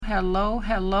hello,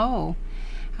 hello.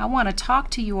 I want to talk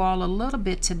to you all a little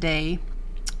bit today.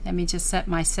 Let me just set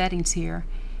my settings here.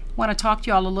 I want to talk to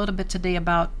you all a little bit today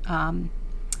about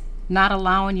not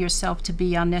allowing yourself to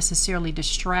be unnecessarily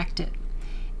distracted.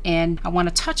 And I want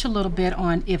to touch a little bit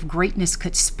on if greatness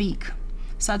could speak.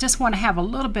 So I just want to have a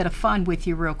little bit of fun with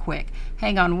you real quick.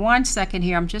 Hang on one second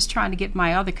here. I'm just trying to get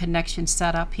my other connection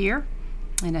set up here.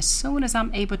 And as soon as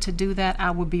I'm able to do that,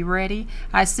 I will be ready.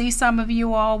 I see some of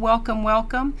you all. Welcome,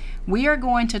 welcome. We are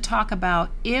going to talk about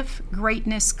if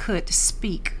greatness could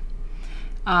speak.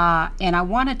 And I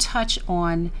want to touch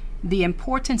on the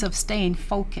importance of staying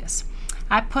focused.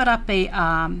 I put up a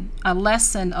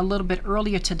lesson a little bit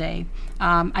earlier today.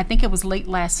 I think it was late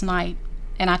last night.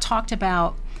 And I talked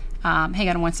about, hang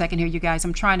on one second here, you guys.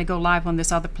 I'm trying to go live on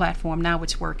this other platform. Now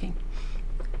it's working.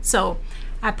 So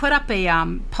I put up a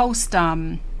post,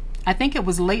 I think it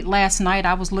was late last night.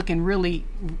 I was looking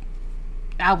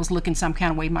some kind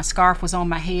of way. My scarf was on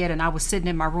my head and I was sitting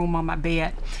in my room on my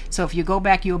bed. So if you go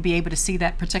back, you'll be able to see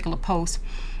that particular post.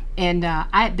 And I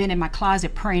had been in my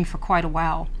closet praying for quite a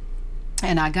while.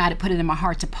 And God had put it in my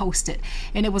heart to post it.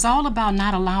 And it was all about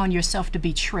not allowing yourself to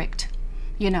be tricked.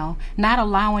 Not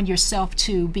allowing yourself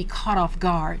to be caught off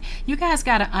guard. You guys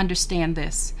got to understand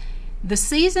this. The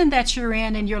season that you're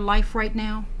in your life right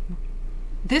now,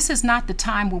 this is not the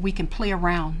time where we can play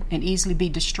around and easily be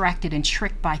distracted and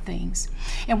tricked by things.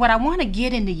 And what I want to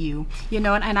get into you, and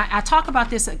I talk about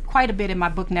this quite a bit in my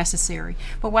book, Necessary.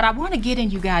 But what I want to get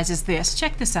in you guys is this.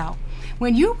 Check this out.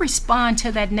 When you respond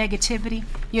to that negativity,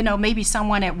 maybe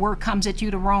someone at work comes at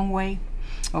you the wrong way.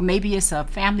 Or maybe it's a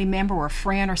family member or a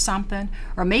friend or something.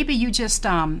 Or maybe you just,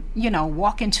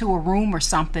 walk into a room or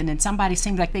something and somebody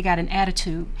seems like they got an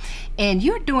attitude. And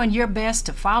you're doing your best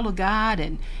to follow God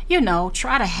and,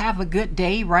 try to have a good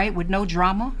day, right? With no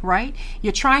drama, right?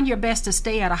 You're trying your best to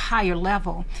stay at a higher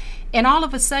level. And all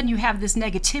of a sudden you have this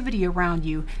negativity around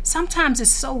you. Sometimes it's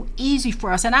so easy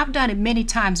for us, and I've done it many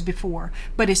times before,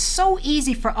 but it's so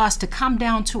easy for us to come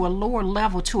down to a lower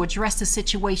level to address the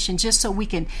situation just so we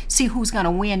can see who's going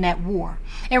to win that war.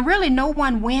 And really no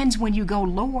one wins when you go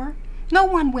lower. No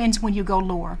one wins when you go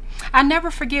lower. I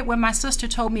never forget when my sister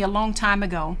told me a long time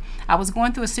ago. I was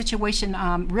going through a situation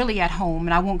really at home,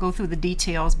 and I won't go through the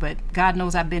details, but God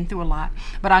knows I've been through a lot.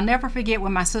 But I'll never forget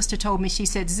when my sister told me, she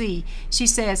said, Z, she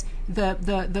says,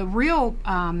 the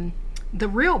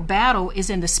real battle is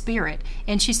in the spirit.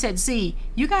 And she said, Z,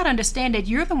 you got to understand that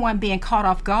you're the one being caught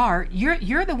off guard.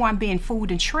 You're the one being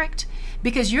fooled and tricked,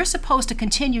 because you're supposed to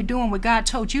continue doing what God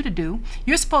told you to do.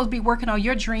 You're supposed to be working on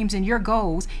your dreams and your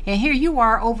goals. And here you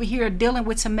are over here dealing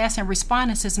with some mess and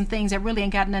responding to some things that really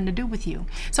ain't got nothing to do with you.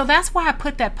 So that's why I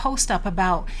put that post up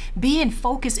about being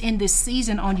focused in this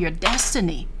season on your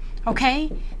destiny.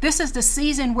 Okay? This is the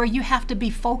season where you have to be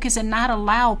focused and not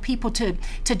allow people to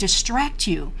distract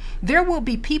you. There will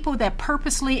be people that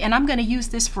purposely, and I'm going to use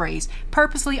this phrase,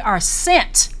 purposely are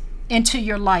sent into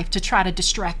your life to try to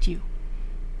distract you.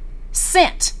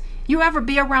 Sent. You ever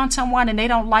be around someone and they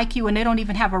don't like you and they don't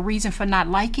even have a reason for not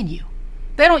liking you?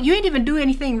 You ain't even do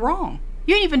anything wrong.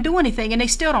 You ain't even do anything and they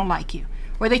still don't like you.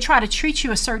 Or they try to treat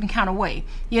you a certain kind of way,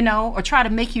 or try to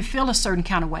make you feel a certain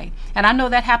kind of way. And I know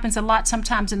that happens a lot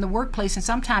sometimes in the workplace and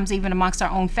sometimes even amongst our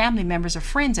own family members or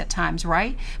friends at times,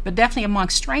 right? But definitely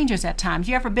amongst strangers at times.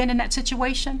 You ever been in that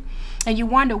situation? And you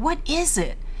wonder, what is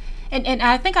it? And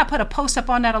I think I put a post up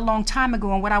on that a long time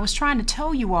ago, and what I was trying to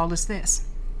tell you all is this.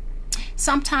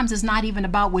 Sometimes it's not even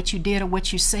about what you did or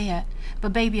what you said,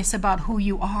 but baby, it's about who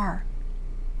you are.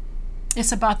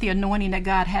 It's about the anointing that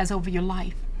God has over your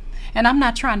life. And I'm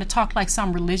not trying to talk like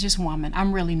some religious woman.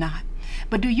 I'm really not.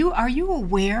 But are you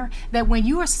aware that when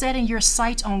you are setting your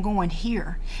sights on going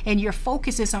here and your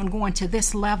focus is on going to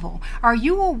this level, are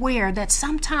you aware that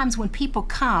sometimes when people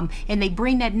come and they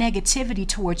bring that negativity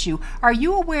towards you, are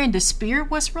you aware in the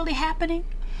spirit what's really happening?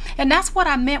 And that's what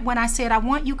I meant when I said I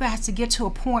want you guys to get to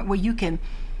a point where you can,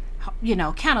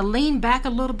 kind of lean back a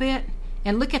little bit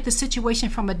and look at the situation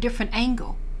from a different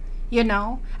angle.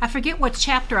 I forget what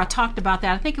chapter I talked about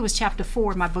that. I think it was chapter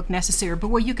 4 in my book, Necessary, but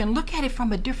where you can look at it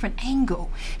from a different angle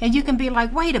and you can be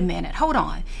like, wait a minute, hold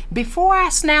on. Before I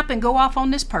snap and go off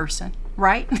on this person,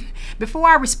 right? Before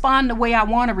I respond the way I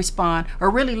want to respond or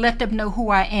really let them know who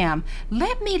I am,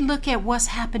 let me look at what's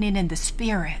happening in the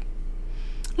spirit.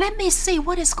 Let me see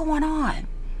what is going on.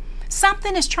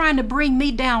 Something is trying to bring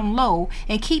me down low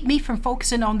and keep me from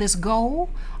focusing on this goal,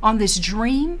 on this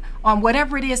dream, on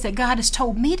whatever it is that God has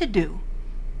told me to do.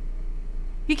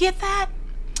 You get that?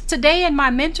 Today in my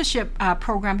mentorship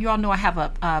program, you all know I have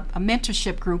a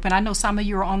mentorship group, and I know some of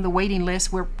you are on the waiting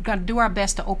list. We're going to do our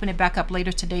best to open it back up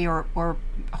later today or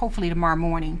hopefully tomorrow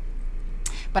morning.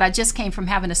 But I just came from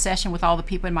having a session with all the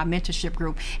people in my mentorship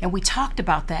group, and we talked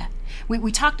about that.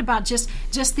 We talked about just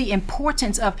the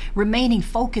importance of remaining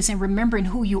focused and remembering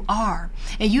who you are.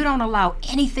 And you don't allow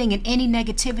anything and any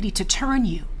negativity to turn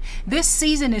you. This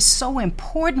season is so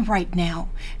important right now.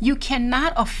 You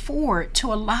cannot afford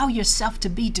to allow yourself to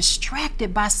be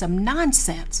distracted by some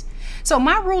nonsense. So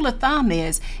my rule of thumb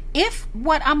is, if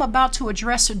what I'm about to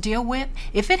address or deal with,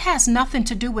 if it has nothing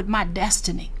to do with my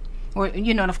destiny, or,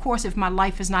 and of course, if my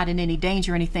life is not in any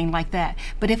danger or anything like that,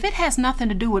 but if it has nothing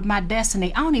to do with my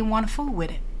destiny, I don't even want to fool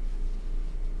with it.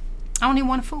 I don't even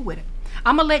want to fool with it.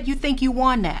 I'm going to let you think you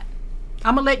won that.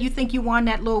 I'm going to let you think you won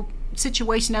that little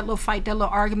situation, that little fight, that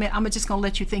little argument. I'm just going to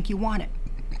let you think you won it.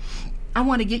 I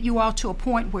want to get you all to a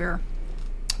point where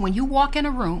when you walk in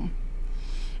a room,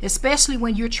 especially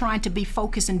when you're trying to be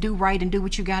focused and do right and do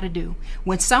what you got to do,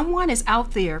 when someone is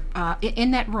out there in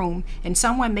that room and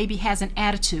someone maybe has an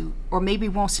attitude or maybe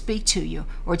won't speak to you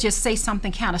or just say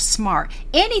something kind of smart,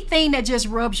 anything that just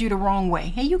rubs you the wrong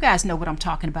way, and you guys know what I'm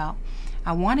talking about,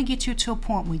 I want to get you to a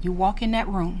point when you walk in that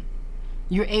room,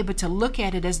 you're able to look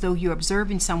at it as though you're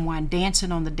observing someone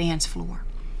dancing on the dance floor.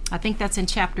 I think that's in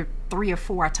chapter 3 or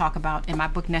 4 I talk about in my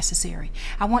book, Necessary.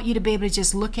 I want you to be able to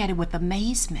just look at it with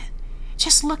amazement.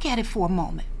 Just look at it for a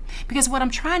moment. Because what I'm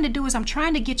trying to do is I'm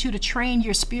trying to get you to train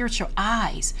your spiritual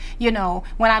eyes. When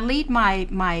I lead my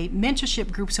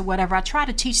mentorship groups or whatever, I try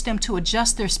to teach them to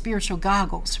adjust their spiritual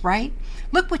goggles, right?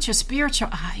 Look with your spiritual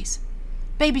eyes.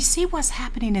 Baby, see what's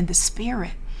happening in the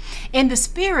spirit. In the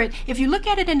spirit, if you look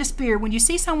at it in the spirit, when you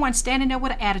see someone standing there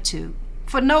with an attitude,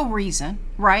 for no reason,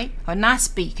 right? Or not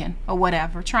speaking or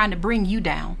whatever, trying to bring you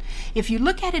down. If you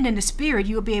look at it in the spirit,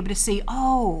 you'll be able to see,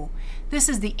 oh, this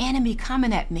is the enemy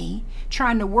coming at me,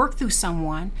 trying to work through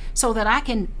someone so that I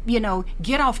can,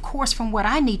 get off course from what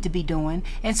I need to be doing,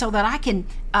 and so that I can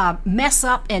mess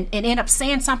up and end up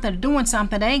saying something or doing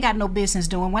something that I ain't got no business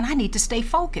doing when I need to stay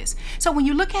focused. So when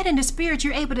you look at it in the spirit,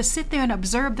 you're able to sit there and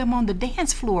observe them on the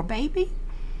dance floor, baby.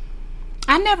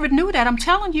 I never knew that. I'm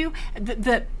telling you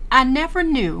that I never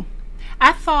knew.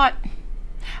 I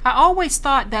always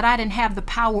thought that I didn't have the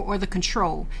power or the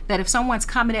control, that if someone's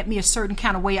coming at me a certain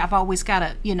kind of way, I've always got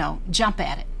to, jump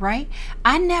at it, right?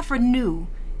 I never knew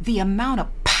the amount of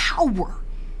power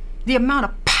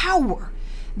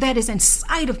that is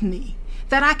inside of me,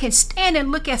 that I can stand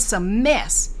and look at some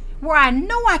mess where I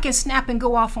know I can snap and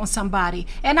go off on somebody,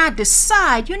 and I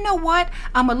decide, you know what,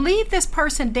 I'm going to leave this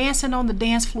person dancing on the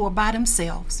dance floor by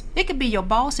themselves. It could be your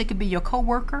boss, it could be your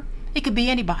coworker, it could be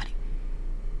anybody.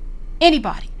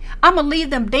 Anybody. I'm going to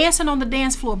leave them dancing on the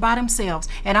dance floor by themselves,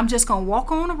 and I'm just going to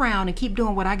walk on around and keep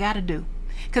doing what I got to do.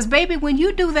 Because, baby, when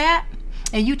you do that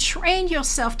and you train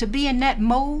yourself to be in that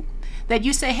mode, that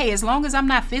you say, hey, as long as I'm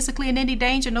not physically in any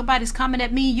danger, nobody's coming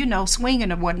at me,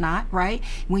 swinging or whatnot, right?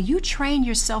 When you train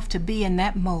yourself to be in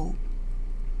that mode,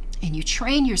 and you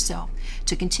train yourself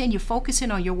to continue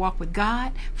focusing on your walk with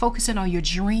God, focusing on your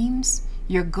dreams,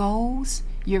 your goals,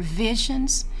 your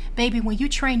visions, baby, when you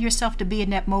train yourself to be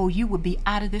in that mode, you will be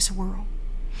out of this world.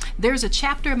 There's a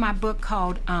chapter in my book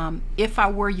called If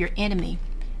I Were Your Enemy.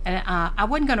 And I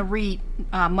wasn't going to read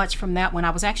much from that one.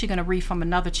 I was actually going to read from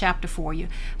another chapter for you.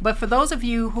 But for those of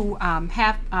you who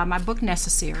have my book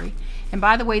Necessary, and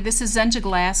by the way, this is Zenja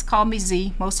Glass. Call me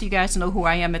Z. Most of you guys know who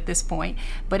I am at this point.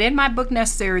 But in my book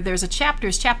Necessary, there's a chapter,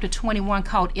 it's chapter 21,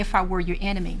 called If I Were Your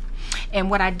Enemy. And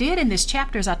what I did in this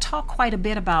chapter is I talked quite a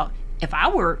bit about, if I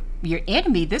were your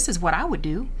enemy, this is what I would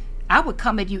do. I would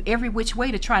come at you every which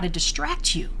way to try to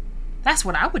distract you. That's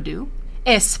what I would do.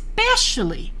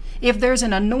 Especially if there's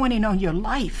an anointing on your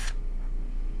life.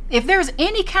 If there's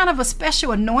any kind of a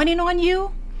special anointing on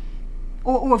you,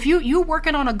 or if you're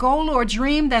working on a goal or a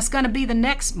dream that's going to be the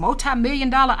next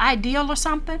multi-million-dollar ideal or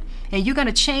something, and you're going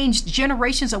to change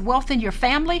generations of wealth in your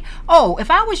family,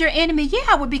 if I was your enemy, yeah,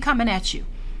 I would be coming at you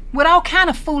with all kind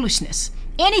of foolishness,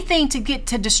 anything to get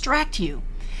to distract you.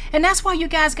 And that's why you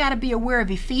guys got to be aware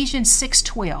of Ephesians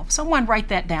 6:12. Someone write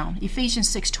that down, Ephesians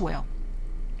 6:12.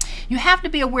 You have to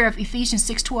be aware of Ephesians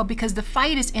 6:12 because the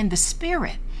fight is in the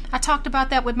spirit. I talked about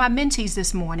that with my mentees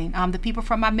this morning, the people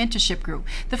from my mentorship group.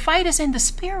 The fight is in the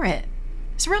spirit.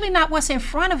 It's really not what's in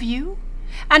front of you.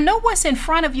 I know what's in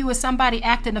front of you is somebody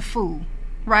acting a fool,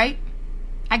 right?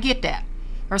 I get that.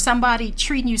 Or somebody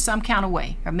treating you some kind of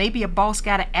way. Or maybe a boss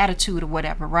got an attitude or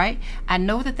whatever, right? I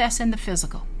know that that's in the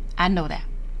physical. I know that.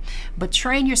 But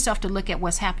train yourself to look at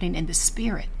what's happening in the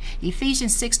spirit.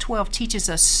 Ephesians 6:12 teaches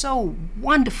us so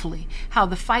wonderfully how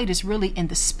the fight is really in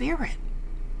the spirit.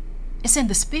 It's in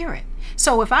the spirit.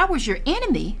 So if I was your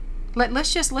enemy,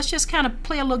 let's just kind of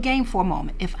play a little game for a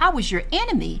moment. If I was your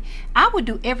enemy, I would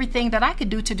do everything that I could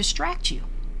do to distract you.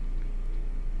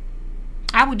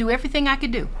 I would do everything I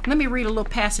could do. Let me read a little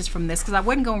passage from this because I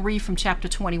wasn't going to read from chapter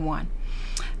 21.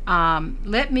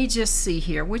 Let me just see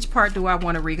here. Which part do I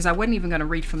want to read? Because I wasn't even going to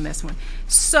read from this one.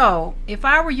 So, if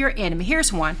I were your enemy,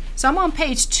 here's one. So, I'm on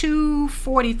page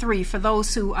 243. For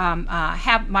those who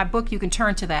have my book, you can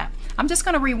turn to that. I'm just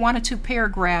going to read one or two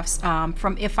paragraphs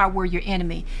from If I Were Your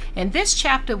Enemy. And this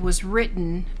chapter was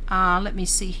written, let me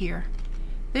see here.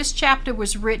 This chapter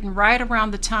was written right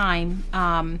around the time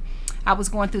I was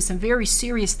going through some very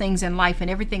serious things in life, and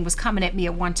everything was coming at me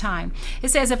at one time. It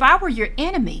says, if I were your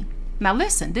enemy, now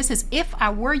listen, this is if I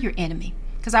were your enemy,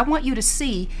 because I want you to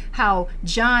see how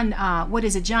John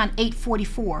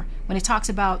 8:44, when it talks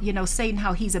about, Satan,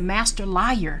 how he's a master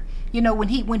liar. When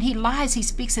he lies, he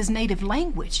speaks his native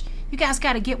language. You guys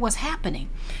got to get what's happening.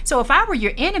 So if I were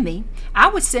your enemy, I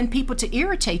would send people to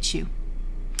irritate you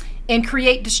and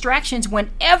create distractions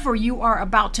whenever you are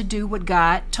about to do what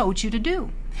God told you to do.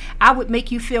 I would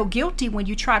make you feel guilty when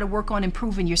you try to work on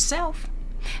improving yourself.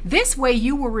 This way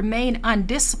you will remain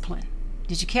undisciplined.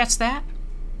 Did you catch that?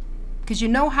 Because you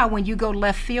know how when you go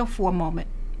left field for a moment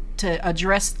to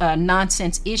address a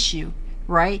nonsense issue,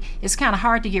 right? It's kind of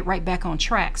hard to get right back on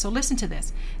track. So listen to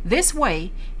this. This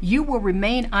way you will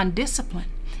remain undisciplined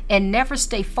and never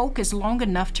stay focused long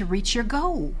enough to reach your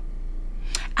goal.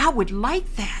 I would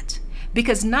like that,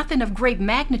 because nothing of great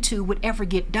magnitude would ever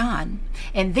get done.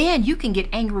 And then you can get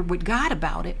angry with God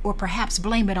about it, or perhaps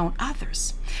blame it on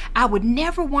others. I would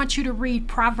never want you to read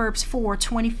Proverbs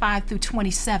 4:25 through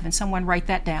 27. Someone write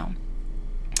that down.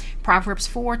 Proverbs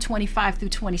 4:25 through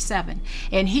 27.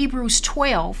 And Hebrews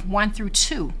 12:1 through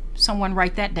 2. Someone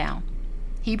write that down.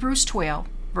 Hebrews 12.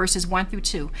 Verses 1 through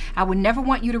 2. I would never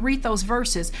want you to read those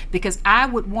verses, because I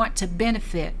would want to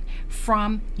benefit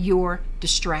from your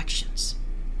distractions.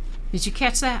 Did you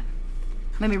catch that?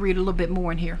 Let me read a little bit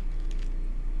more in here.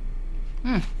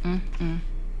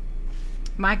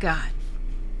 My God.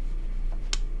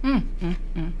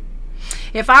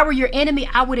 If I were your enemy,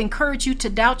 I would encourage you to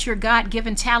doubt your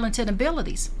God-given talents and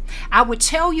abilities. I would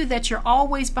tell you that you're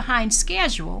always behind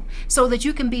schedule so that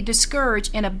you can be discouraged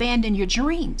and abandon your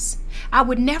dreams. I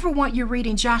would never want you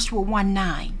reading Joshua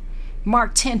 1:9,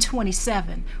 Mark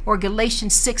 10:27, or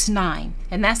Galatians 6:9.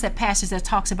 And that's that passage that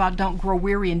talks about don't grow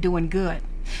weary in doing good,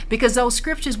 because those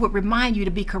scriptures would remind you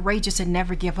to be courageous and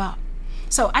never give up.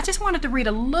 So I just wanted to read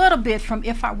a little bit from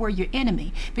If I Were Your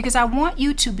Enemy, because I want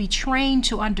you to be trained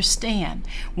to understand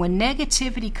when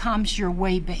negativity comes your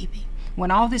way, baby. When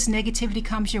all this negativity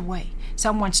comes your way,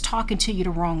 someone's talking to you the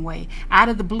wrong way, out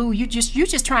of the blue, you're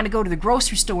just trying to go to the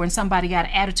grocery store and somebody got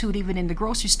an attitude even in the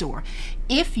grocery store.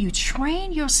 If you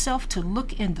train yourself to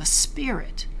look in the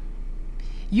spirit,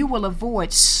 you will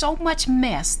avoid so much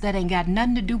mess that ain't got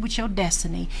nothing to do with your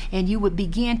destiny, and you would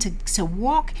begin to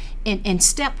walk in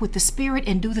step with the spirit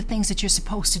and do the things that you're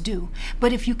supposed to do.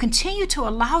 But if you continue to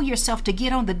allow yourself to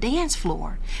get on the dance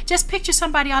floor, just picture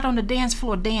somebody out on the dance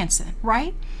floor dancing,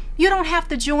 right? You don't have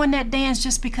to join that dance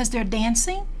just because they're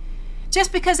dancing.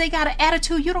 Just because they got an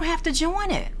attitude, you don't have to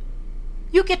join it.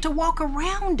 You get to walk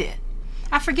around it.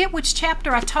 I forget which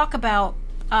chapter I talk about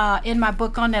in my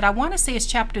book on that. I want to say it's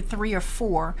chapter 3 or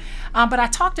 4. But I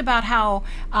talked about how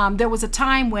there was a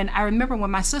time when I remember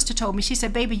when my sister told me, she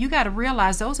said, baby, you got to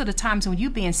realize those are the times when you're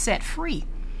being set free.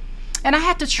 And I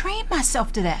had to train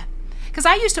myself to that. Because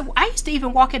I used to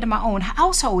even walk into my own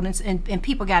household and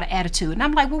people got an attitude. And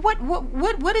I'm like, well,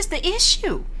 what is the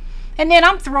issue? And then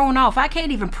I'm thrown off. I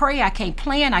can't even pray. I can't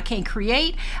plan. I can't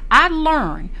create. I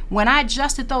learned when I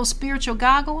adjusted those spiritual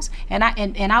goggles and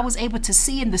I was able to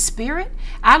see in the spirit,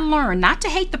 I learned not to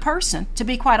hate the person, to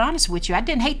be quite honest with you. I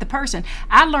didn't hate the person.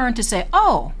 I learned to say,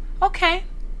 oh, okay,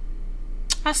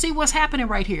 I see what's happening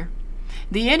right here.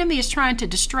 The enemy is trying to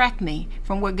distract me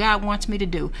from what God wants me to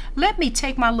do. Let me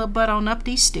take my little butt on up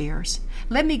these stairs.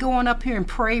 Let me go on up here and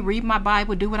pray, read my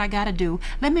Bible, do what I got to do.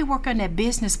 Let me work on that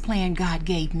business plan God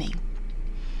gave me.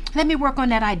 Let me work on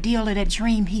that ideal or that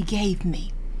dream he gave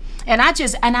me. And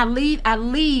I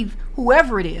leave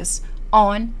whoever it is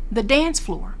on the dance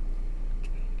floor.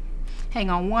 Hang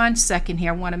on one second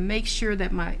here. I want to make sure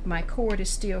that my cord is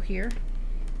still here.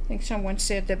 I think someone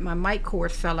said that my mic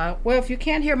cord fell out. Well, if you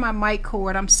can't hear my mic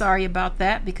cord, I'm sorry about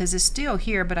that, because it's still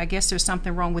here, but I guess there's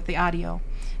something wrong with the audio.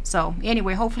 So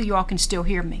anyway, hopefully you all can still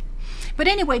hear me. But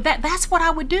anyway, that's what I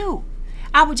would do.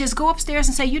 I would just go upstairs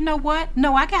and say, you know what?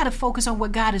 No, I got to focus on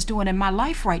what God is doing in my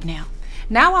life right now.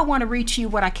 Now I want to read to you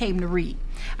what I came to read.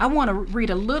 I want to read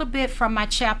a little bit from my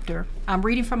chapter. I'm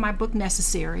reading from my book,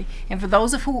 Necessary. And for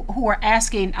those of who are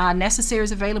asking, Necessary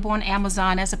is available on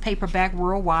Amazon as a paperback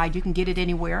worldwide. You can get it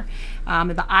anywhere.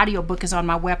 The audio book is on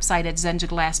my website at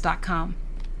zenjaglass.com.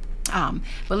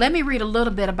 But let me read a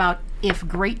little bit about if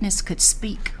greatness could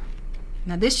speak.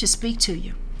 Now, this should speak to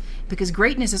you because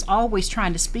greatness is always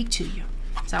trying to speak to you.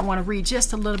 So I want to read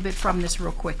just a little bit from this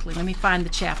real quickly. Let me find the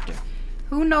chapter.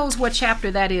 Who knows what chapter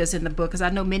that is in the book? Because I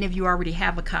know many of you already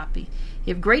have a copy.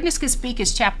 If greatness could speak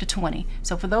is chapter 20.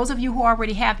 So for those of you who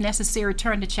already have necessary,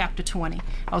 turn to chapter 20.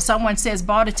 Oh, someone says,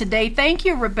 bought it today. Thank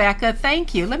you, Rebecca.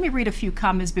 Thank you. Let me read a few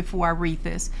comments before I read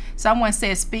this. Someone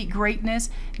says, speak greatness.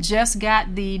 Just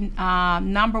got the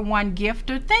number one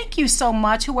gifter. Thank you so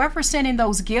much. Whoever's sending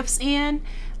those gifts in,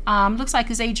 looks like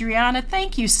it's Adriana.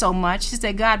 Thank you so much. She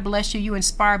said, God bless you. You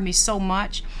inspired me so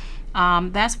much.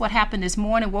 That's what happened this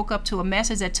morning. Woke up to a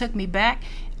message that took me back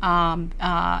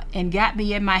and got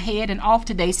me in my head and off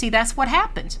today. See, that's what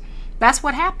happens. That's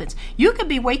what happens. You could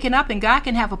be waking up and God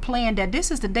can have a plan that this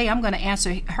is the day I'm going to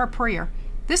answer her prayer.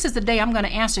 This is the day I'm going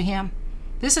to answer him.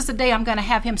 This is the day I'm going to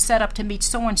have him set up to meet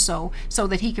so-and-so so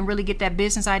that he can really get that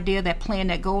business idea, that plan,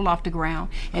 that goal off the ground.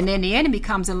 And then the enemy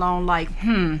comes along like,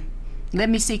 let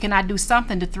me see, can I do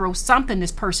something to throw something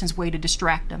this person's way to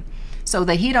distract him? So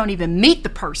that he don't even meet the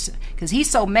person because he's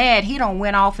so mad he don't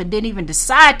went off and didn't even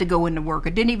decide to go into work or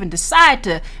didn't even decide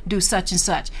to do such and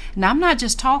such. Now, I'm not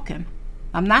just talking.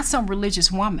 I'm not some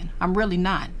religious woman. I'm really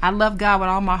not. I love God with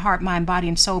all my heart, mind, body,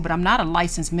 and soul, but I'm not a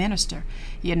licensed minister.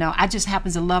 You know, I just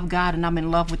happen to love God and I'm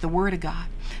in love with the Word of God.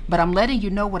 But I'm letting you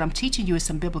know what I'm teaching you is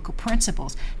some biblical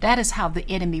principles. That is how the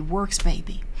enemy works,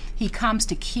 baby. He comes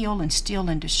to kill and steal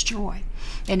and destroy.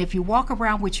 And if you walk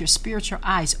around with your spiritual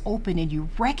eyes open and you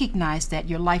recognize that,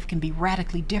 your life can be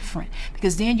radically different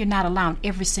because then you're not allowing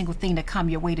every single thing to come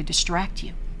your way to distract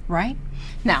you, right?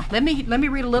 Now, let me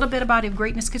read a little bit about if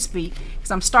greatness could speak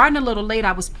because I'm starting a little late.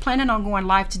 I was planning on going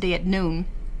live today at noon.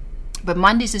 But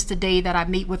Mondays is the day that I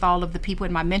meet with all of the people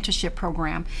in my mentorship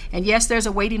program. And yes, there's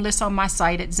a waiting list on my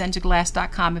site at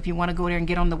zenjaglass.com if you want to go there and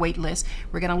get on the wait list.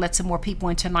 We're going to let some more people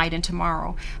in tonight and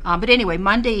tomorrow. But anyway,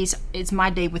 Mondays is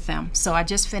my day with them. So I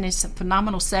just finished a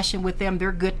phenomenal session with them.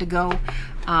 They're good to go.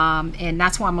 And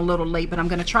that's why I'm a little late. But I'm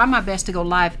going to try my best to go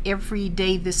live every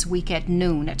day this week at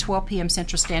noon at 12 p.m.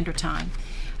 Central Standard Time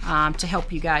to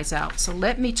help you guys out. So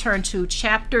let me turn to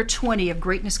chapter 20 of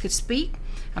Greatness Could Speak.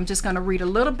 I'm just going to read a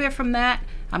little bit from that.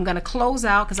 I'm going to close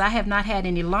out because I have not had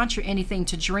any lunch or anything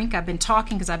to drink. I've been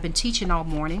talking because I've been teaching all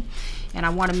morning, and I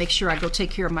want to make sure I go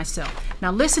take care of myself. Now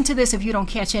listen to this if you don't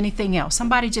catch anything else.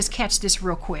 Somebody just catch this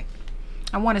real quick.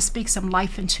 I want to speak some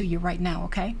life into you right now,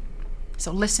 okay?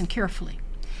 So listen carefully.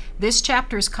 This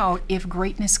chapter is called If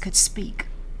Greatness Could Speak.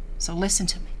 So listen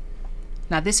to me.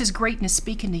 Now this is greatness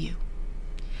speaking to you.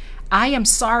 I am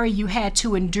sorry you had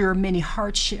to endure many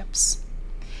hardships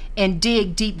and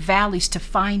dig deep valleys to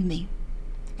find me,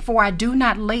 for I do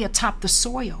not lay atop the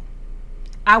soil.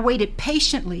 I waited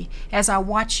patiently as I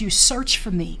watched you search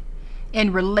for me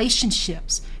in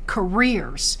relationships,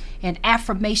 careers, and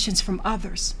affirmations from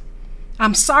others.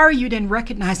 I'm sorry you didn't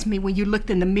recognize me when you looked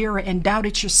in the mirror and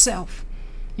doubted yourself,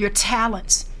 your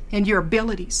talents, and your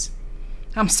abilities.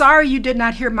 I'm sorry you did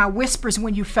not hear my whispers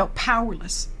when you felt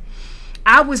powerless.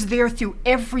 I was there through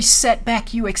every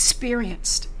setback you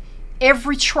experienced,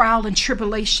 every trial and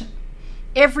tribulation,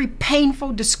 every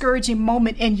painful, discouraging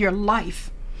moment in your life.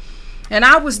 And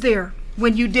I was there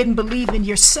when you didn't believe in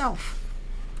yourself.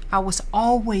 I was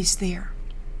always there,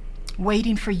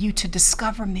 waiting for you to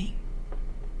discover me.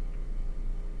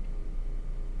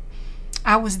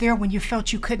 I was there when you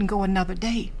felt you couldn't go another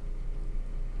day.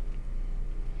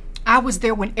 I was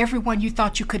there when everyone you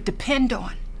thought you could depend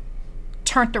on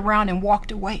turned around and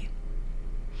walked away.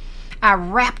 I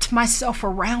wrapped myself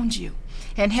around you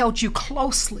and held you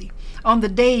closely on the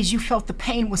days you felt the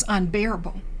pain was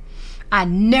unbearable. I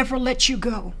never let you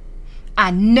go.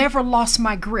 I never lost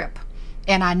my grip,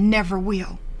 and I never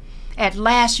will. At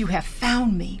last you have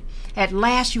found me. At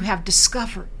last you have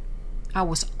discovered I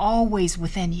was always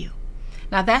within you.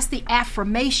 Now that's the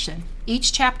affirmation.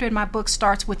 Each chapter in my book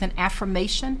starts with an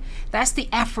affirmation. That's the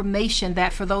affirmation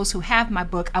that for those who have my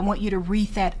book, I want you to read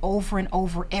that over and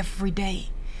over every day.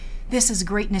 This is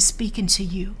greatness speaking to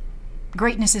you.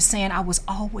 Greatness is saying, I was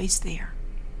always there.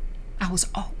 I was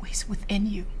always within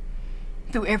you.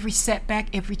 Through every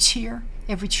setback, every tear,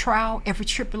 every trial, every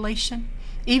tribulation,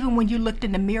 even when you looked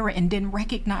in the mirror and didn't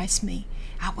recognize me,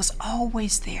 I was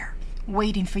always there,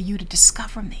 waiting for you to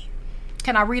discover me.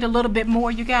 Can I read a little bit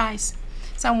more, you guys?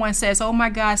 Someone says, oh my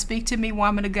God, speak to me,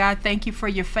 woman of God. Thank you for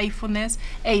your faithfulness.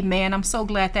 Amen. I'm so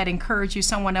glad that encouraged you.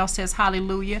 Someone else says,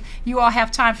 hallelujah. You all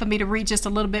have time for me to read just a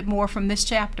little bit more from this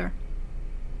chapter.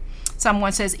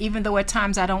 Someone says, even though at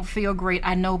times I don't feel great,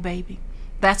 I know, baby.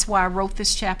 That's why I wrote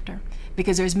this chapter,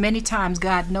 because there's many times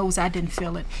God knows I didn't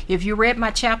feel it. If you read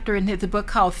my chapter in the book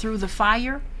called Through the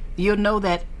Fire, you'll know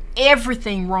that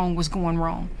Everything wrong was going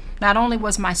wrong. Not only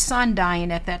was my son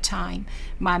dying at that time,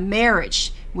 my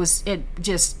marriage was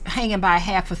just hanging by a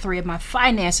half a thread. My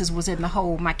finances was in the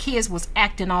hole. My kids was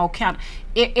acting all kind.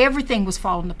 Everything was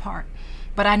falling apart.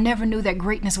 But I never knew that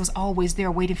greatness was always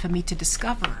there waiting for me to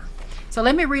discover. So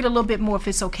let me read a little bit more if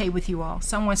it's okay with you all.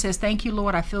 Someone says, thank you,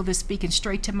 Lord. I feel this speaking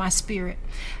straight to my spirit.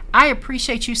 I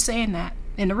appreciate you saying that.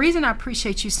 And the reason I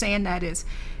appreciate you saying that is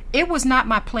it was not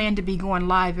my plan to be going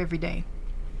live every day.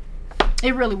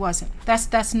 It really wasn't.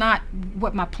 That's not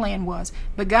what my plan was.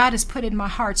 But God has put in my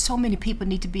heart so many people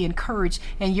need to be encouraged.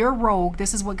 And your role,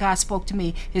 this is what God spoke to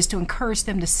me, is to encourage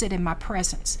them to sit in my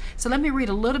presence. So let me read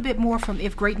a little bit more from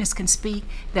If Greatness Can Speak.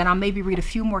 Then I'll maybe read a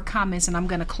few more comments and I'm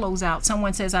going to close out.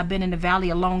 Someone says, I've been in the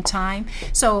valley a long time.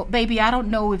 So, baby, I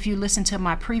don't know if you listened to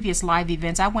my previous live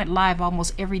events. I went live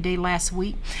almost every day last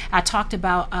week. I talked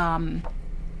about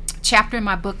chapter in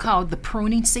my book called The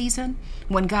Pruning Season,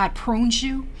 when God prunes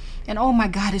you. And oh my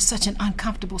God, it's such an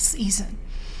uncomfortable season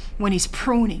when he's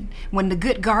pruning, when the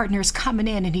good gardener is coming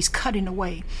in and he's cutting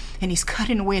away. And he's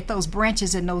cutting away at those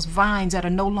branches and those vines that are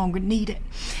no longer needed.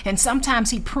 And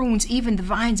sometimes he prunes even the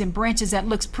vines and branches that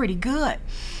looks pretty good.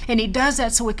 And he does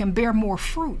that so it can bear more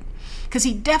fruit. Because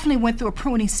he definitely went through a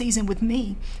pruning season with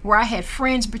me where I had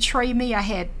friends betray me. I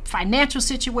had financial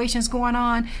situations going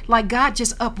on. Like God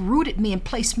just uprooted me and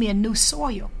placed me in new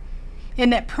soil.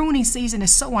 And that pruning season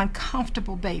is so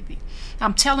uncomfortable, baby.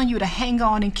 I'm telling you to hang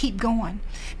on and keep going.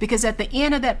 Because at the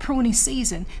end of that pruning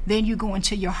season, then you go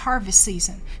into your harvest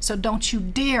season. So don't you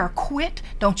dare quit.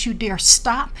 Don't you dare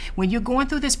stop. When you're going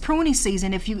through this pruning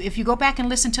season, if you go back and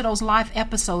listen to those live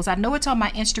episodes, I know it's on my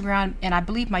Instagram and I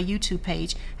believe my YouTube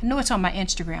page. I know it's on my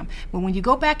Instagram. But when you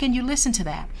go back and you listen to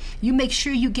that, you make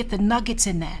sure you get the nuggets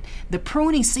in that. The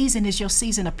pruning season is your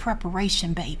season of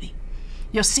preparation, baby.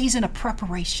 Your season of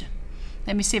preparation.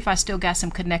 Let me see if I still got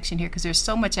some connection here because there's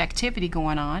so much activity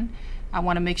going on. I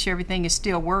want to make sure everything is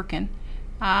still working.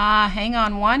 Hang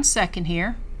on one second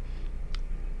here.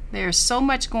 There's so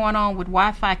much going on with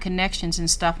Wi-Fi connections and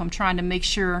stuff. I'm trying to make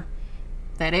sure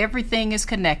that everything is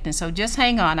connecting. So just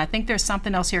hang on. I think there's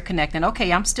something else here connecting.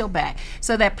 Okay, I'm still back.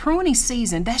 So that pruning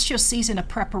season, that's your season of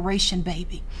preparation,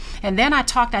 baby. And then I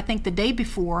talked, I think the day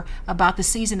before, about the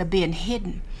season of being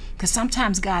hidden. Because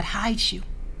sometimes God hides you.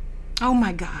 Oh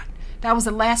my God. That was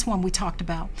the last one we talked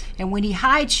about. And when he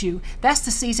hides you, that's the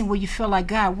season where you feel like,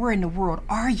 God, where in the world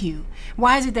are you?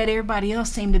 Why is it that everybody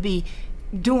else seems to be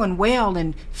doing well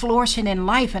and flourishing in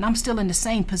life and I'm still in the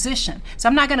same position? So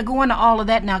I'm not going to go into all of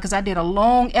that now because I did a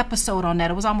long episode on that.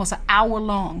 It was almost an hour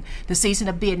long, the season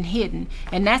of being hidden.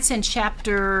 And that's in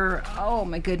chapter, oh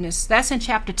my goodness, that's in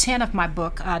chapter 10 of my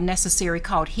book, Necessary,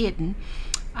 called Hidden.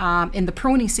 And the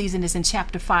pruning season is in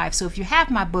chapter 5. So if you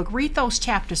have my book, read those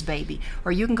chapters, baby.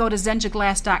 Or you can go to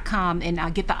zenjaglass.com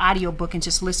and get the audio book and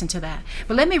just listen to that.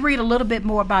 But let me read a little bit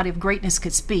more about If Greatness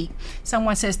Could Speak.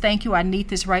 Someone says, thank you. I need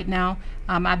this right now.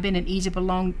 I've been in Egypt a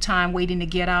long time waiting to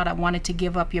get out. I wanted to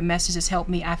give up. Your message has helped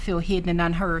me. I feel hidden and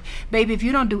unheard. Baby, if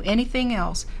you don't do anything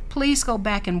else, please go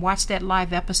back and watch that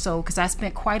live episode because I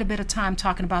spent quite a bit of time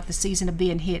talking about the season of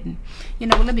being hidden. You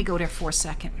know, let me go there for a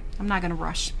second. I'm not going to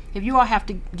rush. If you all have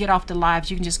to get off the lives,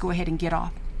 you can just go ahead and get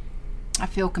off. I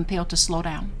feel compelled to slow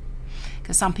down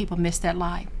because some people miss that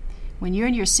live. When you're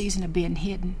in your season of being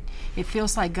hidden, it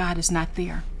feels like God is not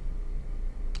there.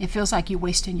 It feels like you're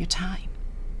wasting your time.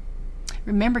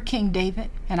 Remember King David?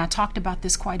 And I talked about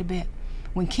this quite a bit.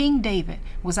 When King David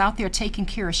was out there taking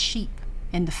care of sheep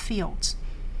in the fields,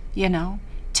 you know,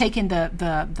 taking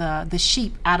the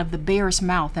sheep out of the bear's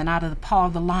mouth and out of the paw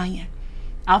of the lion,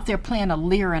 out there playing a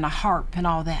lyre and a harp and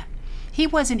all that. He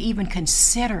wasn't even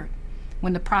considered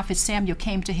when the prophet Samuel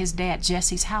came to his dad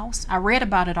Jesse's house. I read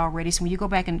about it already, so when you go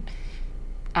back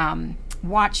and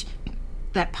watch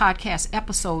that podcast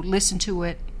episode, listen to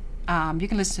it. You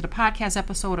can listen to the podcast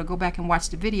episode or go back and watch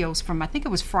the videos from, I think it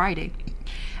was Friday.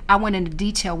 I went into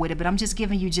detail with it, but I'm just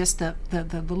giving you just the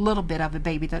little bit of it,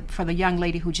 baby, for the young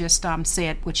lady who just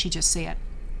said what she just said.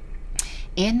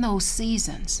 In those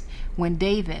seasons when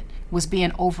David was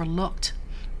being overlooked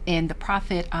and the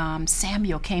prophet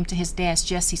Samuel came to his dad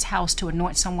Jesse's house to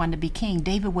anoint someone to be king,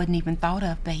 David wasn't even thought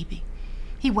of, baby.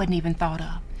 He wasn't even thought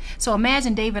of. So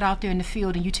imagine David out there in the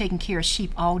field and you taking care of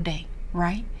sheep all day,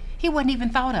 right? He wasn't even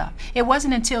thought of. It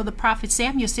wasn't until the prophet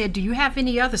Samuel said, do you have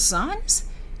any other sons?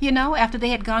 You know, after they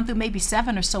had gone through maybe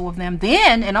 7 or so of them,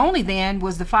 then and only then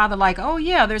was the father like, oh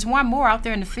yeah, there's one more out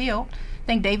there in the field. I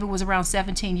think David was around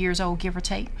 17 years old, give or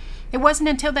take. It wasn't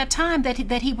until that time that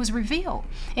he was revealed.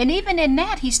 And even in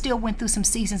that, he still went through some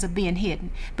seasons of being hidden.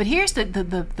 But here's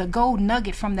the gold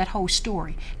nugget from that whole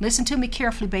story. Listen to me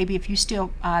carefully, baby, if you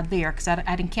still there, because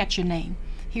I didn't catch your name.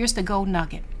 Here's the gold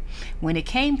nugget. When it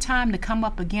came time to come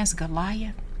up against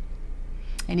Goliath,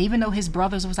 and even though his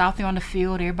brothers was out there on the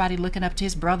field, everybody looking up to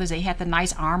his brothers, they had the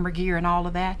nice armor gear and all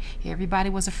of that, everybody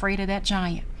was afraid of that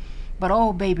giant. But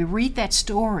oh, baby, read that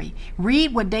story.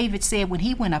 Read what David said when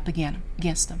he went up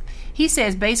against him. He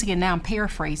says, basically, now I'm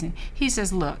paraphrasing, he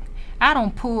says, look, I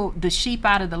don't pull the sheep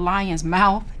out of the lion's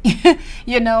mouth. I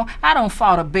don't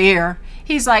fought a bear.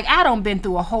 He's like, I don't been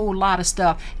through a whole lot of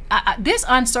stuff. This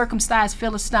uncircumcised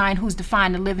Philistine who's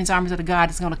defying the living armies of the God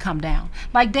is going to come down.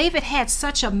 Like David had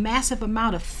such a massive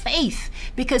amount of faith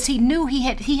because he knew he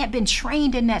had been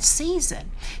trained in that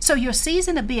season. So your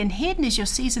season of being hidden is your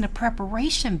season of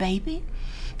preparation, baby.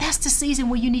 That's the season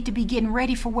where you need to be getting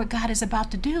ready for what God is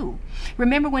about to do.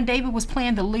 Remember when David was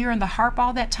playing the lyre and the harp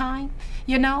all that time?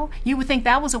 You would think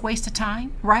that was a waste of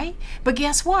time, right? But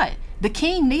guess what? The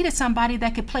king needed somebody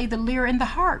that could play the lyre and the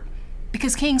harp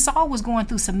because King Saul was going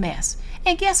through some mess.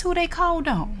 And guess who they called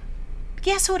on?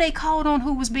 Guess who they called on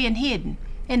who was being hidden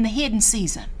in the hidden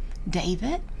season?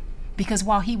 David. Because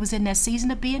while he was in that season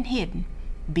of being hidden,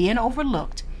 being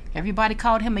overlooked, everybody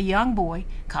called him a young boy,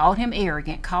 called him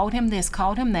arrogant, called him this,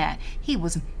 called him that. He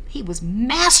was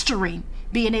mastering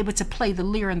being able to play the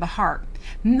lyre and the harp,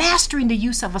 mastering the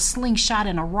use of a slingshot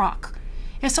and a rock.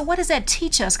 And so what does that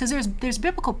teach us? Because there's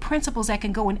biblical principles that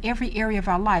can go in every area of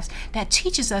our lives that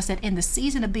teaches us that in the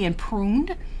season of being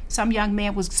pruned, some young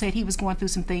man said he was going through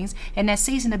some things, and that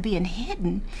season of being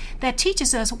hidden, that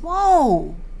teaches us,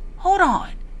 whoa, hold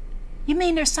on. You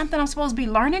mean there's something I'm supposed to be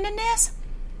learning in this?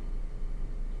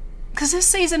 Because this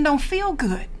season don't feel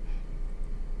good.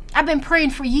 I've been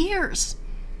praying for years.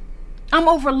 I'm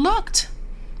overlooked.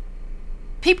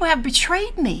 People have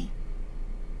betrayed me.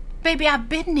 Baby, I've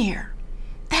been there.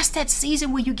 That's that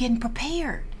season where you're getting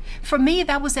prepared. For me,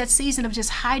 that was that season of just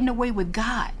hiding away with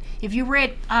God. If you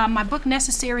read my book,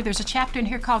 Necessary, there's a chapter in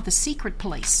here called The Secret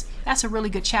Place. That's a really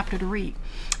good chapter to read.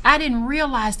 I didn't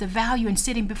realize the value in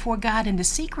sitting before God in the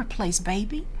secret place,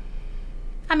 baby.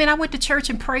 I mean, I went to church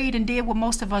and prayed and did what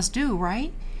most of us do,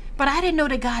 right? But I didn't know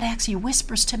that God actually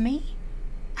whispers to me.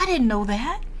 I didn't know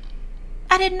that.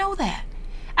 I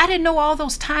didn't know all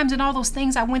those times and all those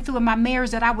things I went through in my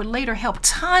marriage that I would later help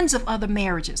tons of other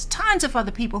marriages, tons of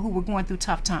other people who were going through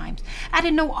tough times. I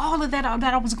didn't know all of that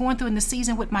I was going through in the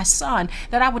season with my son,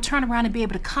 that I would turn around and be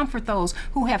able to comfort those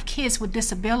who have kids with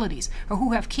disabilities or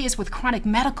who have kids with chronic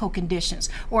medical conditions,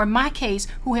 or in my case,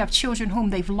 who have children whom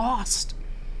they've lost.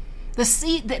 That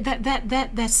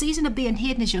season of being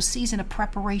hidden is your season of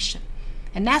preparation.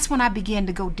 And that's when I began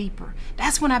to go deeper.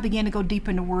 That's when I began to go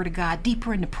deeper in the Word of God,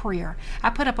 deeper into prayer. I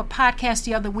put up a podcast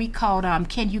the other week called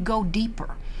Can You Go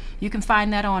Deeper? You can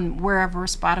find that on wherever,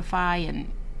 Spotify and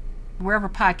wherever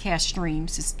podcast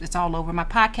streams. It's all over. My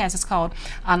podcast is called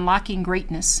Unlocking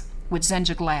Greatness with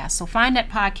Zenja Glass. So find that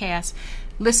podcast.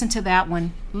 Listen to that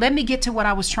one. Let me get to what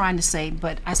I was trying to say.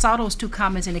 But I saw those two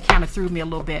comments and it kind of threw me a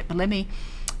little bit. But let me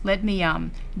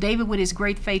David with his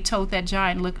great faith told that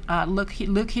giant,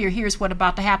 look here, here's what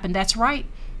about to happen. That's right.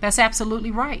 That's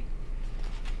absolutely right.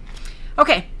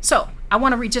 Okay, so I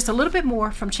want to read just a little bit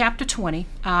more from chapter 20.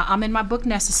 I'm in my book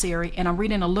Necessary, and I'm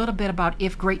reading a little bit about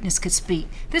If Greatness Could Speak.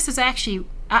 This is actually,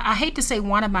 I hate to say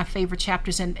one of my favorite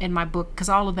chapters in my book, because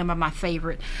all of them are my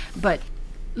favorite, but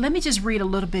let me just read a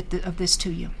little bit of this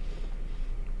to you.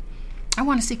 I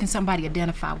want to see, can somebody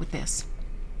identify with this?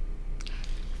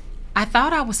 I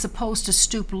thought I was supposed to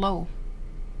stoop low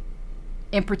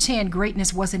and pretend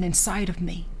greatness wasn't inside of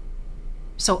me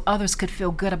so others could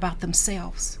feel good about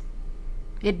themselves.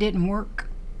 It didn't work.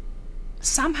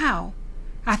 Somehow,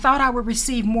 I thought I would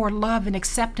receive more love and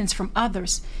acceptance from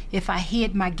others if I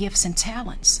hid my gifts and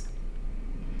talents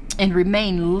and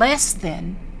remained less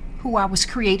than who I was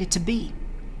created to be.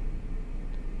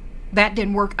 That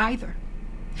didn't work either.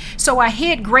 So I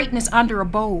hid greatness under a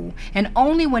bowl, and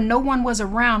only when no one was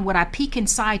around would I peek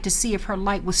inside to see if her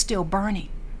light was still burning.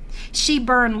 She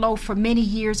burned low for many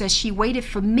years as she waited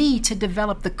for me to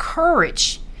develop the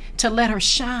courage to let her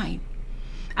shine.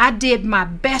 I did my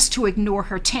best to ignore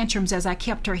her tantrums as I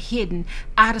kept her hidden,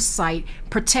 out of sight,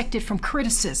 protected from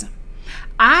criticism.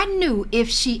 I knew if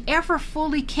she ever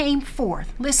fully came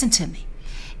forth, listen to me,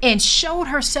 and showed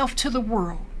herself to the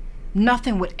world,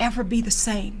 nothing would ever be the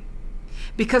same.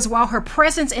 Because while her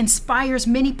presence inspires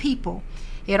many people,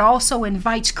 it also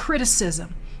invites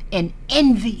criticism and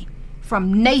envy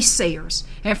from naysayers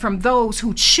and from those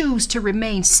who choose to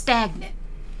remain stagnant.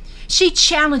 She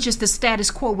challenges the status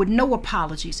quo with no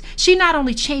apologies. She not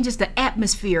only changes the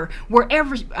atmosphere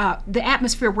wherever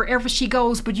she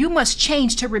goes, but you must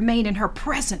change to remain in her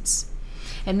presence.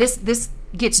 And this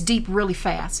gets deep really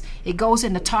fast. It goes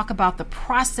in to talk about the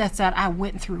process that I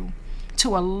went through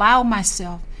to allow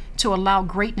myself to allow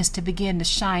greatness to begin to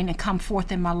shine and come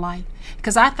forth in my life,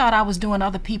 because I thought I was doing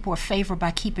other people a favor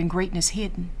by keeping greatness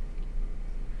hidden.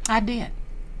 I did.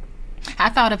 I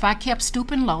thought if I kept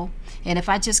stooping low and if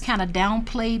I just kind of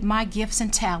downplayed my gifts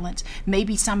and talents,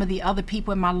 maybe some of the other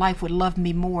people in my life would love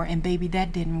me more. And baby,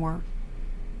 that didn't work.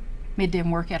 It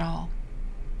didn't work at all.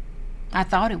 I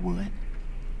thought it would.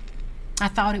 I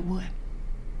thought it would.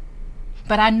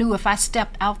 But I knew if I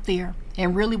stepped out there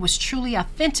and really was truly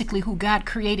authentically who God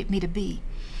created me to be,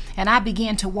 and I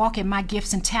began to walk in my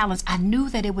gifts and talents, I knew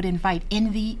that it would invite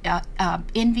envy,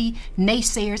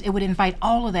 naysayers. It would invite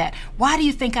all of that. Why do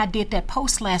you think I did that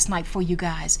post last night for you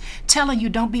guys, telling you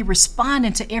don't be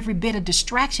responding to every bit of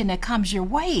distraction that comes your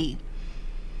way?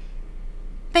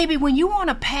 Baby, when you're on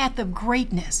a path of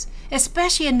greatness,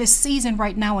 especially in this season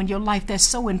right now in your life that's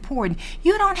so important,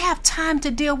 you don't have time to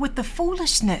deal with the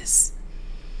foolishness.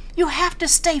 You have to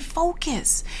stay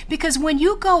focused, because when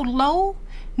you go low,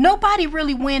 nobody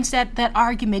really wins that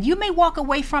argument. You may walk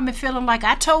away from it feeling like,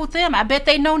 I told them, I bet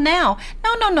they know now.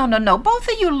 No. Both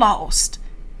of you lost.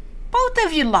 Both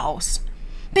of you lost.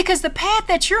 Because the path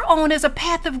that you're on is a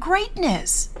path of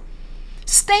greatness.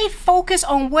 Stay focused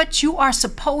on what you are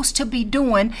supposed to be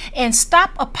doing and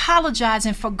stop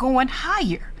apologizing for going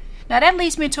higher. Now that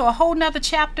leads me to a whole nother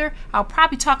chapter. I'll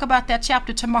probably talk about that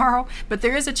chapter tomorrow, but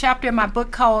there is a chapter in my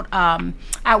book called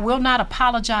I Will Not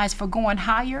Apologize for Going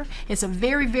Higher. It's a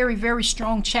very, very, very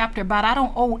strong chapter about I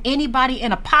don't owe anybody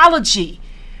an apology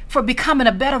for becoming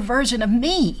a better version of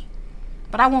me.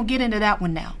 But I won't get into that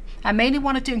one now. I mainly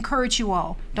wanted to encourage you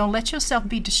all. Don't let yourself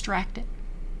be distracted.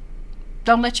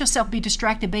 Don't let yourself be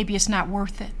distracted, baby. It's not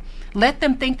worth it. Let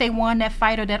them think they won that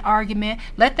fight or that argument.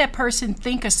 Let that person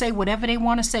think or say whatever they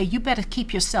want to say. You better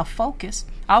keep yourself focused.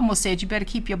 I almost said you better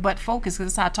keep your butt focused,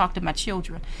 because that's how I talk to my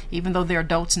children, even though they're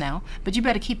adults now. But you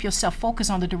better keep yourself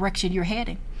focused on the direction you're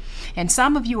heading. And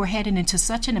some of you are heading into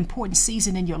such an important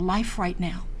season in your life right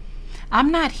now.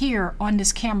 I'm not here on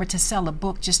this camera to sell a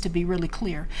book, just to be really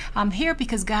clear. I'm here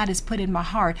because God has put in my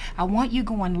heart, I want you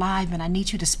going live and I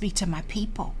need you to speak to my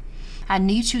people. I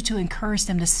need you to encourage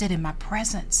them to sit in my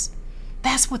presence.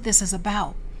 That's what this is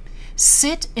about.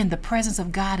 Sit in the presence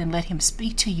of God and let him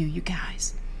speak to you, you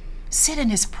guys. Sit in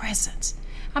his presence.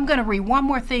 I'm going to read one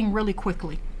more thing really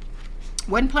quickly.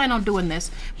 Wasn't planning on doing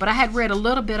this, but I had read a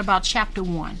little bit about chapter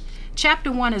 1.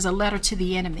 Chapter 1 is a letter to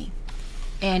the enemy.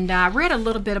 And I read a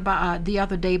little bit about the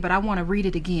other day, but I want to read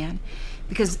it again,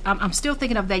 because I'm still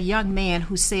thinking of that young man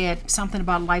who said something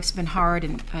about life's been hard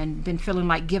and been feeling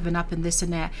like giving up and this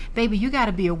and that. Baby, you got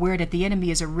to be aware that the enemy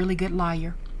is a really good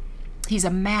liar. He's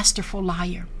a masterful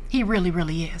liar. He really,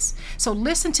 really is. So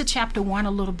listen to chapter 1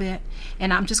 a little bit,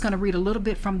 and I'm just going to read a little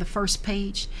bit from the first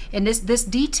page. And this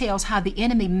details how the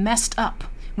enemy messed up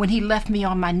when he left me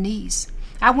on my knees.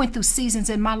 I went through seasons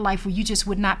in my life where you just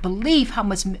would not believe how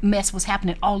much mess was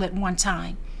happening all at one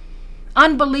time.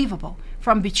 Unbelievable.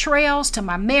 From betrayals to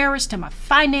my marriage, to my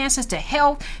finances, to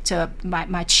health, to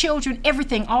my children,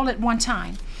 everything all at one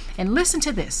time. And listen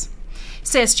to this. It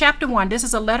says, chapter 1, this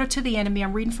is a letter to the enemy.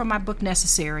 I'm reading from my book,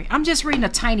 Necessary. I'm just reading a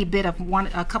tiny bit of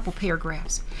a couple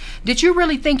paragraphs. Did you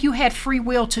really think you had free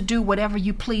will to do whatever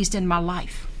you pleased in my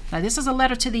life? Now, this is a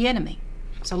letter to the enemy.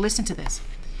 So listen to this.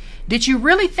 Did you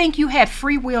really think you had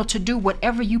free will to do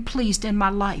whatever you pleased in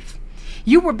my life?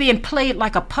 You were being played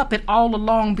like a puppet all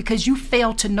along because you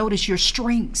failed to notice your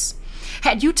strings.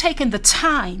 Had you taken the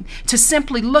time to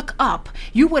simply look up,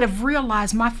 you would have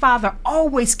realized my Father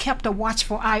always kept a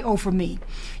watchful eye over me.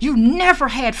 You never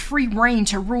had free reign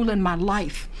to rule in my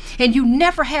life, and you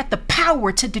never had the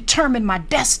power to determine my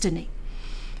destiny.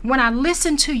 When I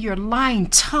listened to your lying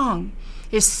tongue,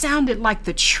 it sounded like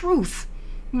the truth.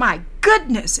 My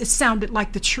goodness, it sounded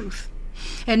like the truth.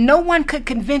 And no one could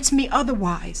convince me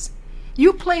otherwise.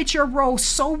 You played your role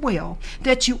so well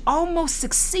that you almost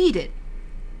succeeded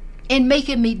in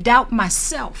making me doubt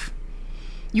myself.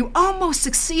 You almost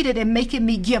succeeded in making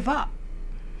me give up.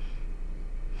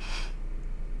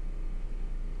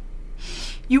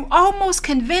 You almost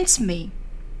convinced me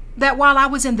that while I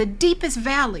was in the deepest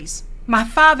valleys, my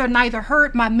Father neither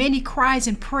heard my many cries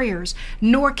and prayers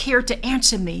nor cared to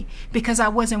answer me because I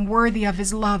wasn't worthy of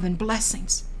his love and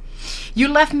blessings. You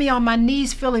left me on my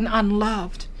knees feeling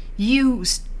unloved,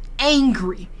 used,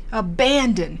 angry,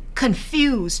 abandoned,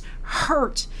 confused,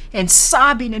 hurt, and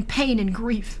sobbing in pain and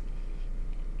grief.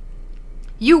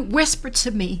 You whispered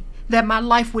to me that my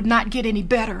life would not get any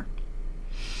better.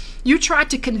 You tried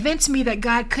to convince me that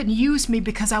God couldn't use me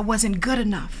because I wasn't good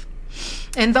enough.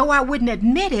 And though I wouldn't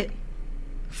admit it,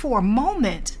 for a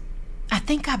moment, I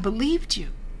think I believed you.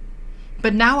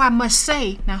 But now I must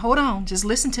say, now hold on, just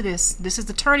listen to this. This is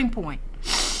the turning point.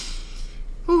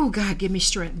 Oh, God, give me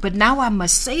strength. But now I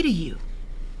must say to you,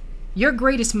 your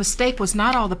greatest mistake was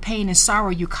not all the pain and sorrow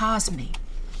you caused me.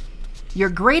 Your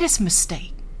greatest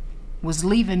mistake was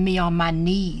leaving me on my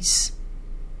knees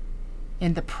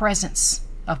in the presence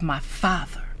of my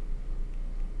Father.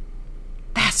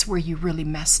 That's where you really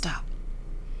messed up.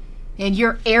 In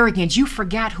your arrogance, you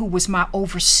forgot who was my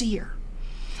overseer.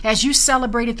 As you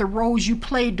celebrated the roles you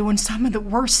played during some of the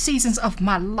worst seasons of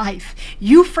my life,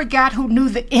 you forgot who knew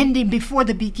the ending before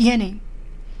the beginning.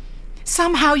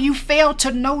 Somehow you failed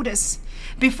to notice.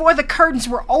 Before the curtains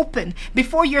were open,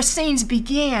 before your scenes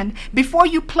began, before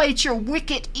you played your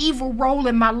wicked, evil role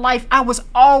in my life, I was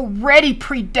already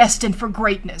predestined for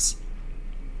greatness.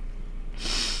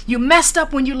 You messed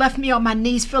up when you left me on my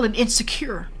knees feeling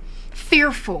insecure,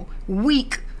 fearful,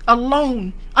 weak,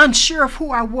 alone, unsure of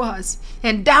who I was,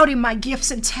 and doubting my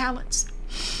gifts and talents.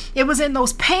 It was in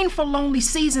those painful, lonely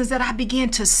seasons that I began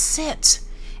to sit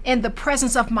in the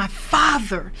presence of my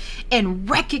Father and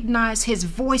recognize his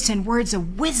voice and words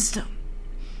of wisdom.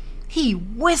 He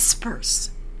whispers.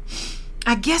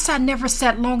 I guess I never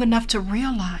sat long enough to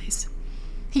realize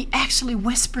he actually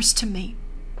whispers to me.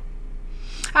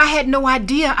 I had no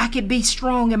idea I could be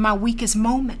strong in my weakest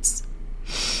moments,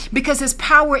 because his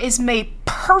power is made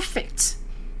perfect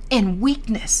in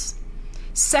weakness.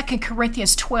 2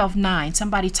 Corinthians 12:9.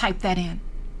 Somebody type that in.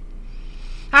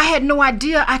 I had no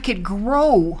idea I could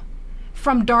grow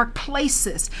from dark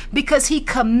places because he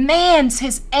commands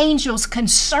his angels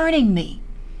concerning me.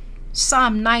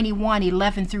 Psalm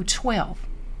 91:11-12.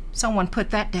 Someone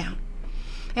put that down.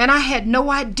 And I had no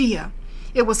idea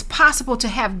it was possible to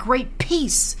have great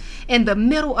peace in the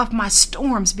middle of my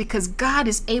storms because God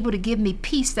is able to give me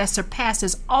peace that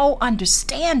surpasses all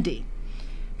understanding.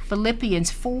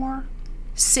 Philippians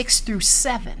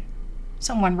 4:6-7.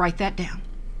 Someone write that down.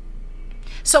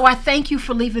 So I thank you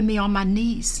for leaving me on my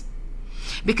knees,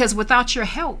 because without your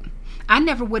help, I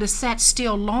never would have sat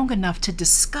still long enough to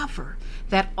discover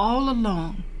that all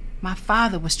along my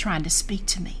Father was trying to speak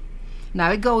to me.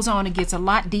 Now it goes on and gets a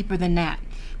lot deeper than that,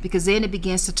 because then it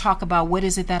begins to talk about what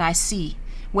is it that I see.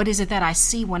 What is it that I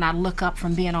see when I look up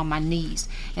from being on my knees?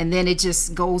 And then it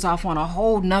just goes off on a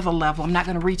whole nother level. I'm not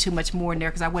going to read too much more in there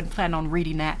because I wasn't planning on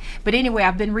reading that. But anyway,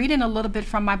 I've been reading a little bit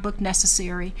from my book,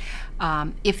 Necessary.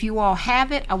 If you all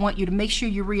have it, I want you to make sure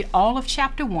you read all of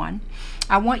chapter 1.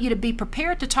 I want you to be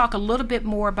prepared to talk a little bit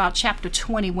more about chapter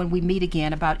 20 when we meet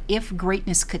again, about if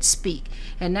greatness could speak.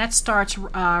 And that starts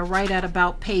right at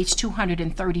about page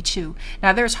 232.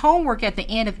 Now, there's homework at the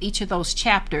end of each of those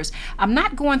chapters. I'm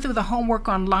not going through the homework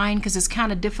online because it's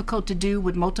kind of difficult to do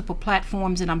with multiple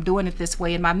platforms, and I'm doing it this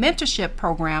way. In my mentorship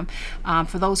program,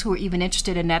 for those who are even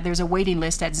interested in that, there's a waiting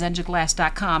list at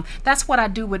zenjaglass.com. That's what I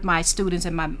do with my students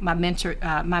and my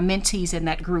mentees in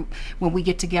that group when we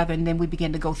get together, and then we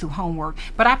begin to go through homework.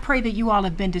 But I pray that you all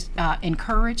have been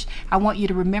encouraged. I want you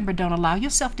to remember, don't allow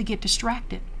yourself to get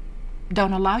distracted.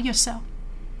 Don't allow yourself.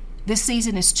 This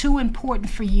season is too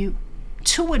important for you.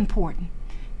 Too important.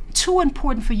 Too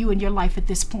important for you in your life at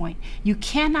this point. You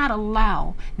cannot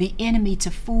allow the enemy to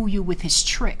fool you with his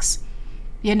tricks.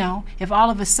 You know, if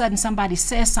all of a sudden somebody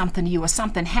says something to you or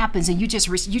something happens and you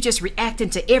just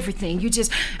reacting to everything, you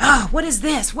just, what is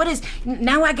this?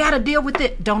 Now I got to deal with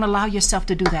it. Don't allow yourself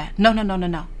to do that.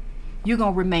 No. You're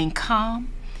going to remain calm.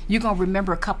 You're going to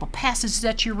remember a couple passages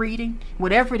that you're reading,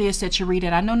 whatever it is that you're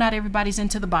reading. I know not everybody's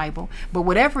into the Bible, but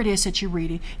whatever it is that you're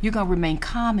reading, you're going to remain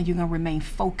calm and you're going to remain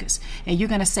focused. And you're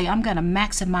going to say, I'm going to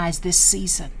maximize this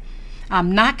season.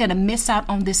 I'm not going to miss out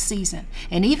on this season.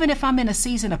 And even if I'm in a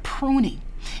season of pruning,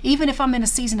 even if I'm in a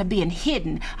season of being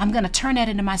hidden, I'm going to turn that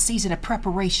into my season of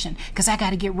preparation because I got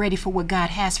to get ready for what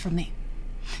God has for me.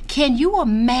 Can you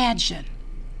imagine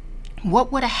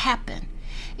what would have happened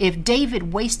if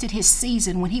David wasted his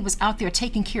season when he was out there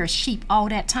taking care of sheep all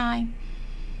that time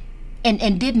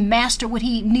and didn't master what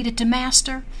he needed to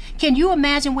master? Can you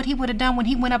imagine what he would have done when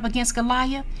he went up against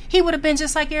Goliath? He would have been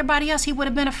just like everybody else. He would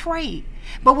have been afraid.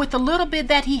 But with the little bit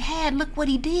that he had, look what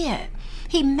he did.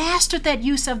 He mastered that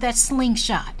use of that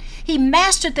slingshot. He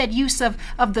mastered that use of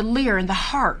the lyre and the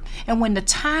harp. And when the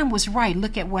time was right,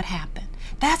 look at what happened.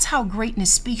 That's how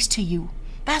greatness speaks to you.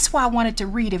 That's why I wanted to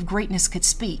read If Greatness Could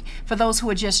Speak. For those who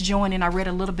are just joining, I read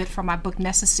a little bit from my book,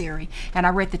 Necessary, and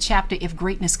I read the chapter, If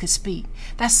Greatness Could Speak.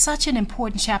 That's such an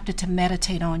important chapter to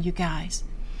meditate on, you guys.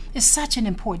 It's such an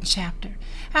important chapter.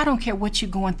 I don't care what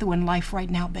you're going through in life right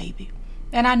now, baby.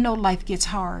 And I know life gets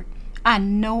hard. I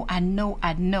know.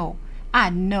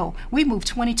 We moved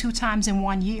 22 times in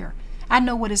 1 year. I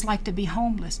know what it's like to be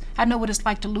homeless. I know what it's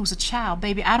like to lose a child.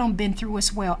 Baby, I done been through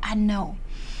as well. I know.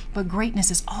 But greatness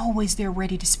is always there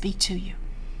ready to speak to you.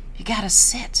 You got to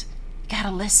sit. You got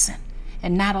to listen.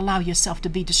 and not allow yourself to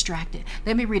be distracted.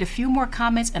 Let me read a few more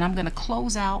comments and I'm going to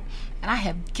close out. And I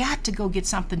have got to go get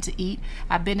something to eat.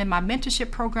 I've been in my mentorship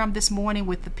program this morning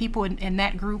with the people in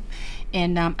that group,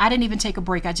 and I didn't even take a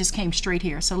break. I just came straight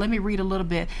here. So let me read a little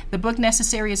bit. The book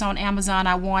Necessary is on Amazon.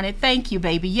 I want it. Thank you,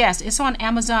 baby. Yes, it's on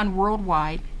Amazon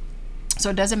worldwide. So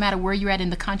it doesn't matter where you're at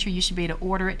in the country, you should be able to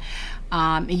order it.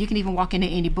 And you can even walk into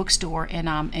any bookstore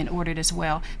and order it as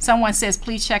well. Someone says,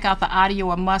 please check out the audio,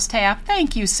 a must-have.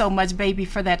 Thank you so much, baby,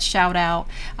 for that shout-out.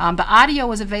 The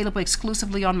audio is available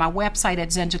exclusively on my website at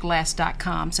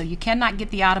zenjaglass.com. So you cannot get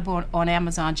the audible on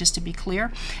Amazon, just to be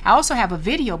clear. I also have a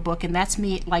video book, and that's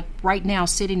me, like right now,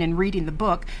 sitting and reading the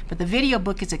book. But the video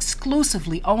book is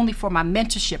exclusively only for my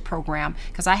mentorship program,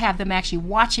 because I have them actually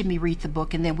watching me read the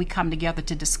book, and then we come together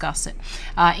to discuss it.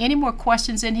 Any more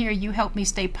questions in here? You help me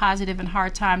stay positive in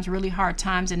hard times, really hard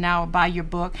times, and now I'll buy your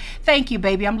book. Thank you,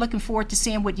 baby. I'm looking forward to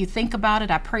seeing what you think about it.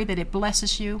 I pray that it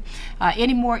blesses you.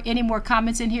 Any more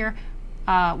comments in here?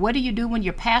 What do you do when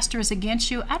your pastor is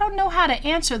against you? I don't know how to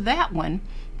answer that one.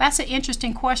 That's an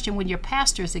interesting question when your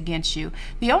pastor is against you.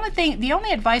 The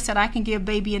only advice that I can give,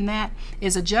 baby, in that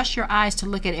is adjust your eyes to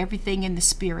look at everything in the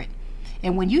spirit.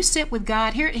 And when you sit with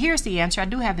God, here's the answer. I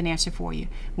do have an answer for you.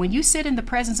 When you sit in the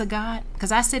presence of God,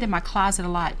 because I sit in my closet a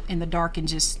lot in the dark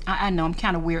and I know I'm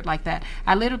kind of weird like that.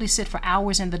 I literally sit for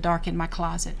hours in the dark in my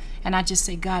closet. And I just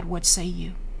say, God, what say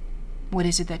you? What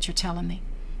is it that you're telling me?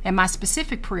 And my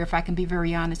specific prayer, if I can be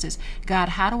very honest, is, God,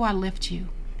 how do I lift you?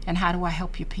 And how do I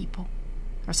help your people?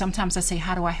 Or sometimes I say,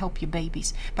 how do I help your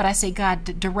babies? But I say,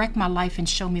 God, direct my life and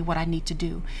show me what I need to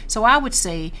do. So I would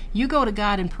say you go to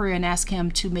God in prayer and ask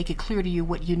him to make it clear to you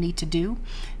what you need to do.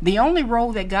 The only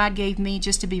role that God gave me,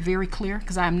 just to be very clear,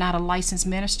 because I am not a licensed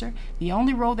minister, the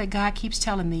only role that God keeps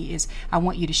telling me is, I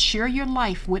want you to share your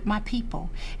life with my people,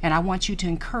 and I want you to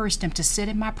encourage them to sit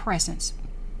in my presence,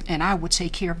 and I will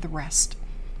take care of the rest.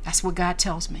 That's what God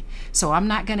tells me. So I'm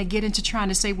not going to get into trying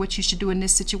to say what you should do in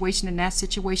this situation and that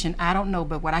situation. I don't know.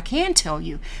 But what I can tell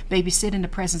you, baby, sit in the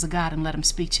presence of God and let him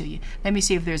speak to you. Let me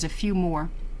see if there's a few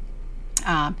more.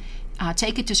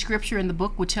 Take it to Scripture, and the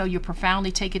book will tell you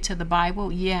profoundly. Take it to the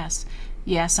Bible. Yes.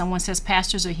 Yes, someone says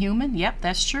pastors are human. Yep,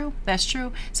 that's true. That's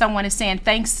true. Someone is saying,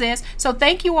 thanks, sis. So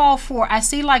thank you all I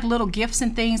see like little gifts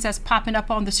and things that's popping up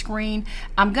on the screen.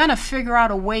 I'm going to figure out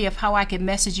a way of how I can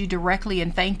message you directly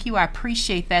and thank you. I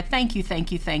appreciate that. Thank you,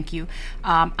 thank you, thank you.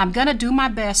 I'm going to do my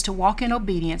best to walk in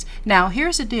obedience. Now,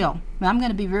 here's the deal. I'm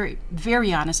going to be very,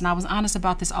 very honest, and I was honest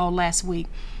about this all last week.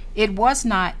 It was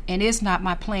not and is not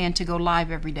my plan to go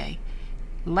live every day.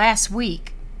 Last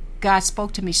week, God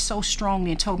spoke to me so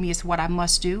strongly and told me it's what I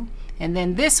must do. And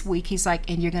then this week, he's like,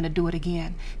 and you're going to do it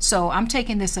again. So I'm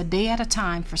taking this a day at a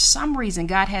time. For some reason,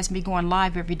 God has me going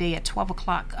live every day at 12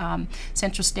 o'clock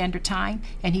Central Standard Time.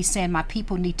 And he's saying my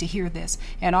people need to hear this.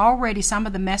 And already some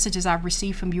of the messages I've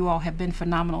received from you all have been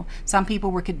phenomenal. Some people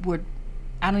were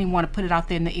I don't even want to put it out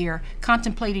there in the air,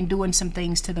 contemplating doing some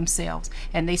things to themselves.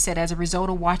 And they said as a result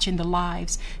of watching the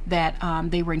lives that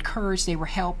they were encouraged, they were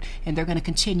helped, and they're going to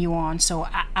continue on. So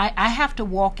I have to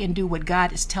walk and do what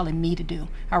God is telling me to do.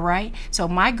 All right? So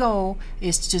my goal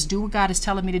is to just do what God is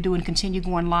telling me to do and continue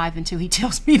going live until he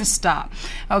tells me to stop.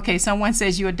 Okay, someone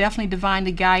says you are definitely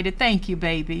divinely guided. Thank you,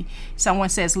 baby. Someone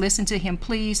says listen to him,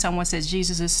 please. Someone says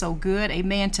Jesus is so good.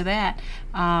 Amen to that.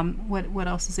 What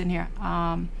else is in here?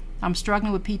 I'm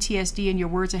struggling with PTSD, and your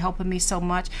words are helping me so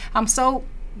much.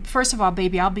 First of all,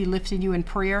 baby, I'll be lifting you in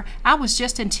prayer. I was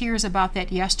just in tears about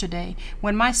that yesterday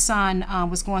when my son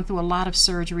was going through a lot of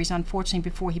surgeries, unfortunately,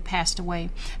 before he passed away.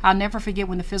 I'll never forget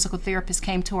when the physical therapist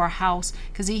came to our house,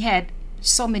 because he had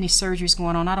so many surgeries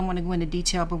going on. I don't want to go into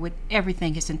detail, but with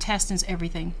everything, his intestines,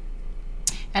 everything.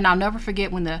 And I'll never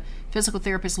forget when the physical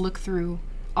therapist looked through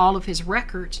all of his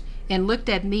records and looked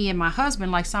at me and my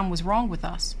husband like something was wrong with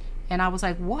us. And I was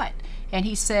like, what? And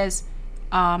he says,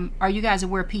 are you guys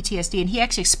aware of PTSD? And he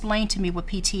actually explained to me what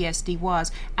PTSD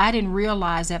was. I didn't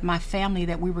realize that my family,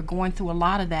 that we were going through a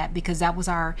lot of that, because that was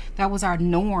our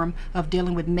norm of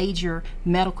dealing with major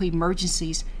medical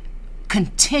emergencies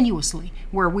continuously,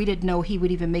 where we didn't know he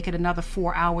would even make it another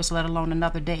 4 hours, let alone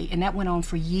another day. And that went on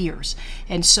for years.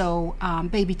 And so,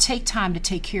 baby, take time to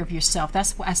take care of yourself.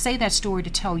 That's I say that story to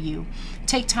tell you,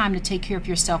 take time to take care of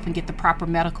yourself and get the proper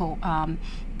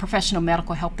professional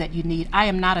medical help that you need. I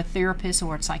am not a therapist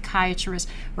or a psychiatrist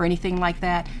or anything like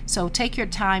that. So take your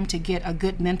time to get a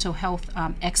good mental health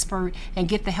expert and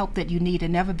get the help that you need,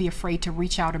 and never be afraid to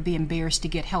reach out or be embarrassed to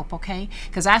get help, okay?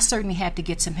 Because I certainly had to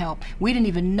get some help. We didn't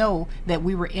even know that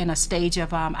we were in a stage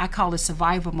of, I call it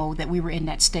survival mode, that we were in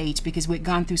that stage because we'd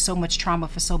gone through so much trauma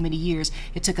for so many years.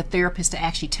 It took a therapist to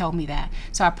actually tell me that.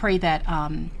 So I pray that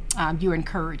you're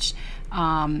encouraged.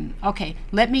 Okay,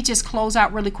 let me just close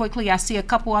out really quickly. I see a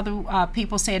couple other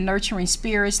people saying nurturing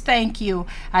spirits. Thank you.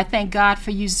 I thank God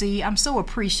for you, Z. I'm so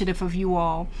appreciative of you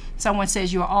all. Someone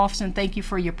says you're awesome. Thank you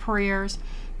for your prayers.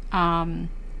 I'm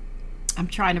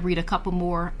trying to read a couple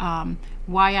more.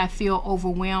 Why I feel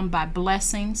overwhelmed by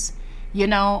blessings. You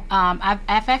know,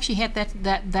 I've actually had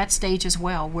that stage as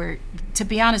well, where, to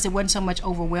be honest, it wasn't so much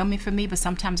overwhelming for me, but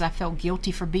sometimes I felt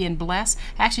guilty for being blessed.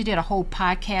 I actually did a whole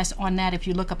podcast on that if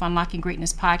you look up Unlocking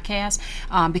Greatness podcast,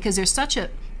 because there's such a,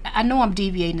 I know I'm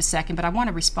deviating a second, but I want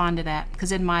to respond to that,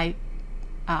 because in my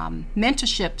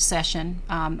mentorship session,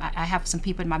 I have some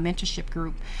people in my mentorship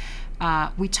group,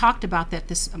 we talked about that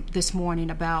this morning,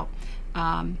 about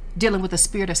dealing with the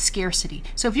spirit of scarcity.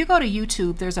 So if you go to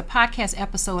YouTube, there's a podcast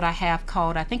episode I have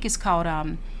called, I think it's called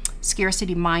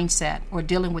Scarcity Mindset, or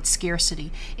Dealing with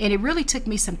Scarcity. And it really took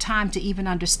me some time to even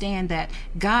understand that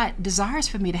God desires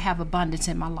for me to have abundance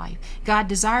in my life. God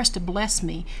desires to bless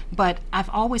me, but I've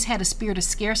always had a spirit of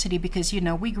scarcity because, you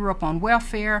know, we grew up on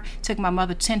welfare. It took my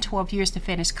mother 10, 12 years to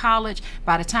finish college.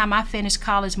 By the time I finished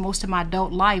college, most of my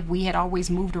adult life, we had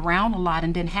always moved around a lot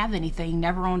and didn't have anything,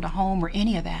 never owned a home or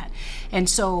any of that. And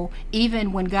so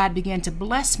even when God began to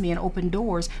bless me and open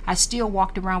doors, I still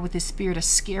walked around with this spirit of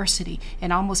scarcity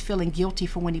and almost feeling guilty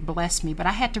for when he blessed me. But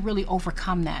I had to really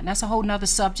overcome that. And that's a whole nother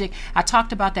subject. I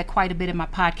talked about that quite a bit in my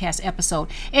podcast episode.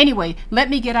 Anyway, let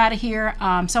me get out of here.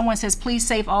 Someone says, please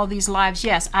save all these lives.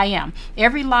 Yes, I am.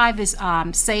 Every live is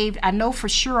saved, I know for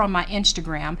sure, on my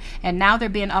Instagram. And now they're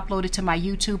being uploaded to my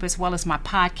YouTube as well as my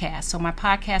podcast. So my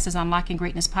podcast is Unlocking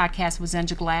Greatness Podcast with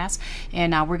Zenja Glass.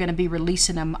 And we're going to be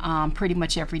releasing them pretty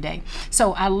much every day.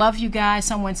 So I love you guys.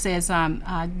 Someone says,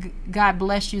 God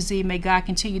bless you, Z. May God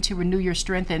continue to renew your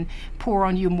strength and pour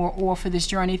on you more oil for this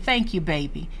journey. Thank you,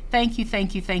 baby. Thank you,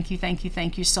 thank you, thank you, thank you,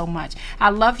 thank you so much. I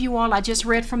love you all. I just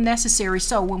read from Necessary.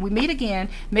 So when we meet again,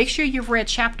 make sure you've read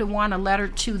chapter 1, A Letter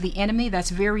to the Enemy.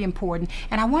 That's very important.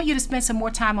 And I want you to spend some more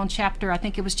time on chapter, I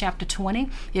think it was chapter 20,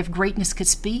 If Greatness Could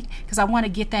Speak, because I want to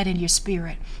get that in your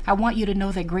spirit. I want you to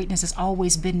know that greatness has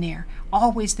always been there,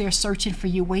 always there, searching for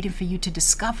you, waiting for you to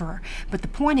discover her. But the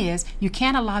point is, you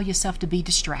can't allow yourself to be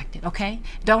distracted, okay?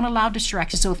 Don't allow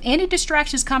distractions. So if any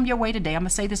distractions come your way today, I'm going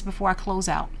to say this before I close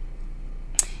out.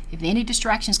 If any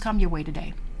distractions come your way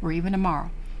today, or even tomorrow,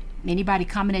 anybody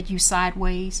coming at you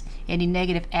sideways, any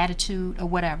negative attitude or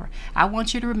whatever, I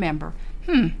want you to remember,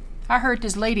 I heard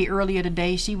this lady earlier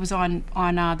today. She was on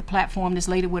the platform, this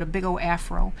lady with a big old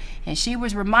afro, and she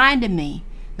was reminding me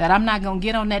that I'm not going to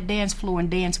get on that dance floor and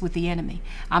dance with the enemy.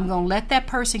 I'm going to let that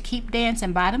person keep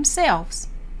dancing by themselves.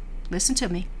 Listen to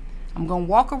me. I'm going to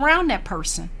walk around that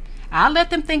person. I'll let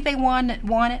them think they want it.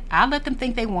 I'll let them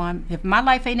think they won. If my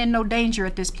life ain't in no danger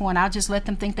at this point, I'll just let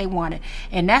them think they want it.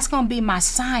 And that's going to be my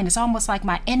sign. It's almost like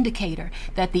my indicator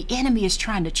that the enemy is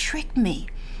trying to trick me.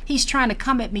 He's trying to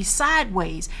come at me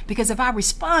sideways, because if I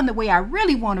respond the way I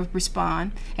really want to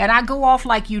respond, and I go off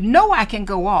like you know I can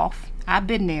go off, I've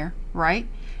been there, right?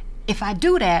 If I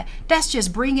do that, that's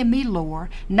just bringing me lower.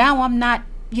 Now I'm not,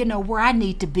 where I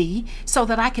need to be, so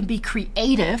that I can be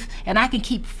creative and I can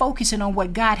keep focusing on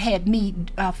what God had me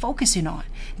focusing on.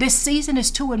 This season is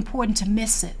too important to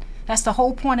miss it. That's the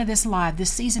whole point of this live.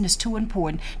 This season is too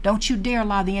important. Don't you dare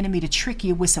allow the enemy to trick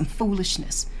you with some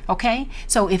foolishness, okay?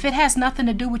 So if it has nothing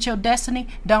to do with your destiny,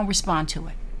 don't respond to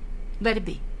it. Let it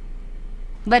be.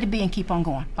 Let it be and keep on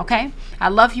going, okay? I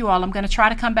love you all. I'm going to try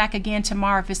to come back again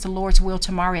tomorrow, if it's the Lord's will,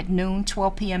 tomorrow at noon,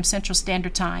 12 p.m. Central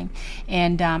Standard Time.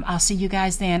 And I'll see you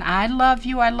guys then. I love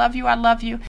you. I love you. I love you.